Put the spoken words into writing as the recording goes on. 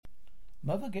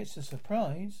Mother gets a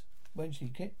surprise when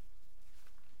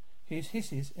hears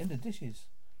hisses in the dishes.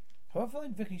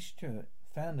 Horrified Vicky Stewart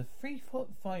found a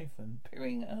 3-foot python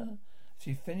peering at her as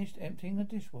she finished emptying the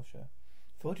dishwasher.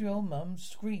 40-year-old mum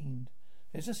screamed.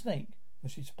 There's a snake when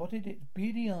she spotted its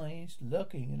beady eyes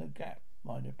lurking in a gap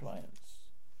behind the appliance.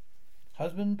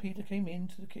 Husband Peter came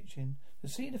into the kitchen to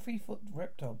see the 3-foot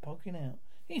reptile poking out.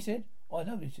 He said, I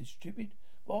know this is stupid,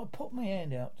 but I put my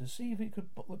hand out to see if it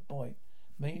would bite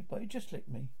me, but it just licked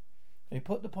me. They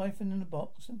put the python in the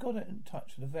box and got it in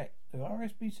touch with the vet, the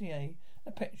RSPCA,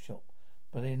 a pet shop,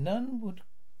 but none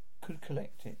could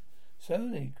collect it. So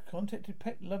they contacted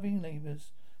pet-loving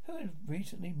neighbours who had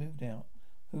recently moved out,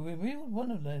 who revealed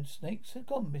one of their snakes had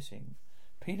gone missing.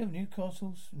 Peter of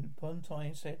Newcastle upon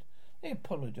Tyne said they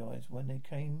apologised when they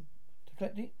came to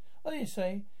collect it. I did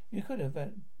say you could have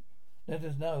let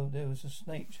us know there was a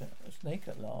snake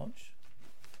at large.